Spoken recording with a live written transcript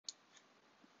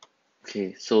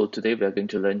Okay, so today we are going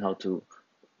to learn how to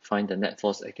find the net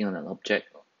force acting on an object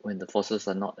when the forces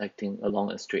are not acting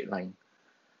along a straight line.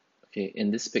 Okay, in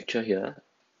this picture here,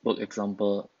 work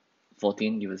example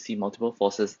 14, you will see multiple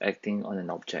forces acting on an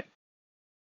object.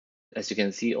 As you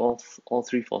can see, all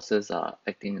three forces are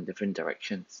acting in different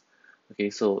directions. Okay,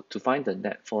 so to find the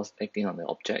net force acting on the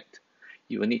object,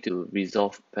 you will need to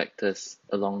resolve vectors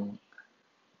along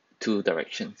two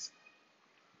directions.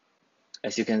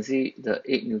 As you can see, the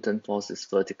 8 Newton force is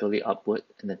vertically upward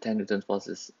and the 10 Newton force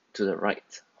is to the right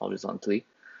horizontally.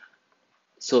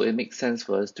 So it makes sense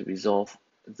for us to resolve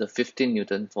the 15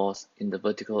 Newton force in the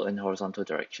vertical and horizontal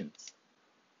directions.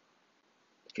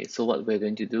 Okay, so what we're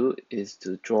going to do is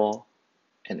to draw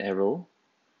an arrow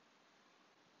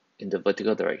in the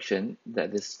vertical direction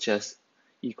that is just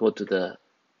equal to the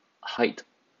height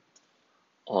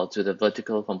or to the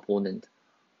vertical component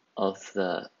of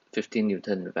the 15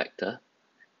 Newton vector,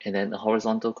 and then a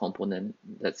horizontal component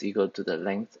that's equal to the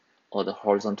length or the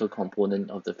horizontal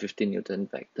component of the 15 Newton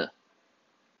vector.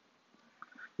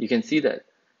 You can see that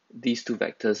these two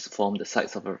vectors form the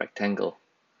sides of a rectangle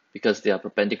because they are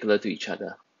perpendicular to each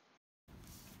other.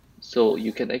 So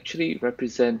you can actually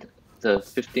represent the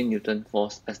 15 Newton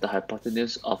force as the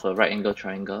hypotenuse of a right angle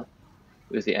triangle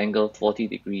with the angle 40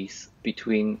 degrees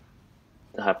between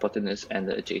the hypotenuse and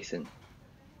the adjacent.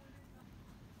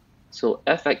 So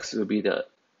Fx will be the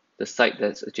side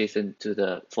that's adjacent to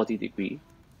the 40 degree,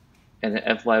 and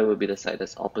then Fy will be the side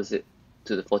that's opposite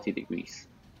to the 40 degrees.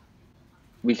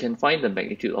 We can find the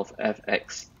magnitude of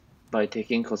Fx by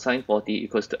taking cosine 40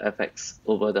 equals to Fx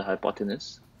over the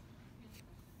hypotenuse,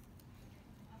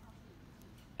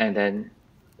 and then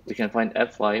we can find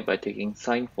Fy by taking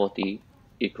sine 40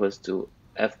 equals to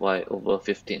Fy over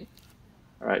 15.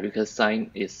 Alright, because sine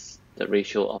is the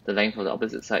ratio of the length of the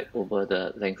opposite side over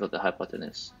the length of the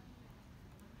hypotenuse.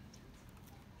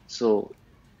 So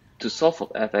to solve for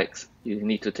Fx, you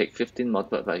need to take 15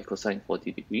 multiplied by cosine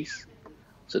 40 degrees.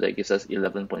 So that gives us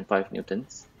 11.5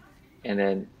 newtons. And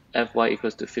then Fy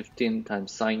equals to 15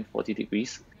 times sine 40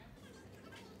 degrees.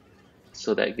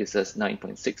 So that gives us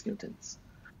 9.6 newtons.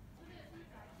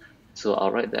 So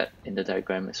I'll write that in the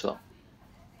diagram as well.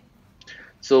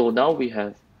 So now we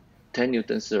have 10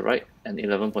 newtons to the right and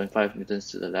 11.5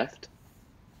 newtons to the left,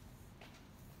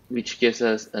 which gives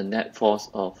us a net force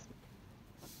of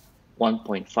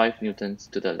 1.5 newtons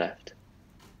to the left.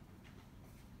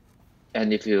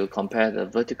 And if you compare the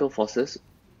vertical forces,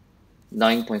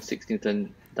 9.6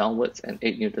 newton downwards and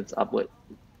 8 newtons upward,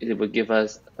 it will give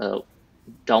us a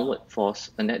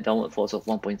net downward force of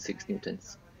 1.6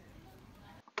 newtons.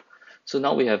 So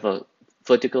now we have a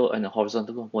vertical and a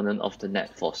horizontal component of the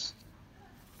net force.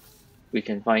 We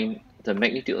can find the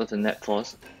magnitude of the net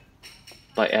force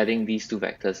by adding these two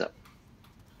vectors up.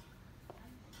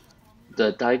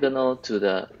 The diagonal to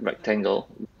the rectangle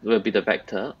will be the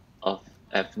vector of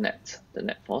F net, the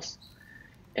net force.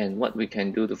 And what we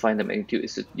can do to find the magnitude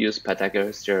is to use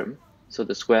Pythagoras theorem. So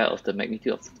the square of the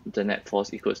magnitude of the net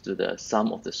force equals to the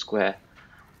sum of the square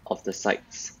of the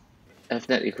sides. F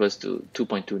net equals to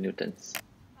 2.2 newtons.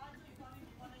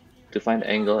 To find the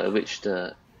angle at which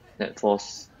the net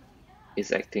force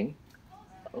is acting,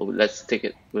 let's take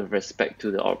it with respect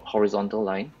to the horizontal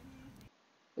line.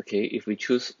 Okay, if we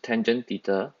choose tangent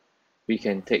theta, we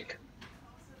can take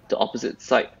the opposite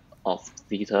side of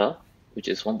theta, which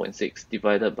is 1.6,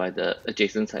 divided by the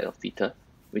adjacent side of theta,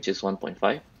 which is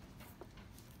 1.5,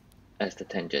 as the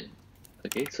tangent.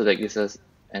 Okay, so that gives us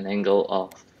an angle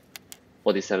of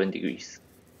 47 degrees.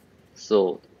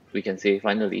 So we can say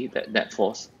finally that net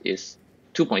force is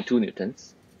 2.2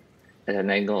 newtons at an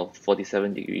angle of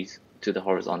 47 degrees to the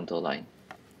horizontal line.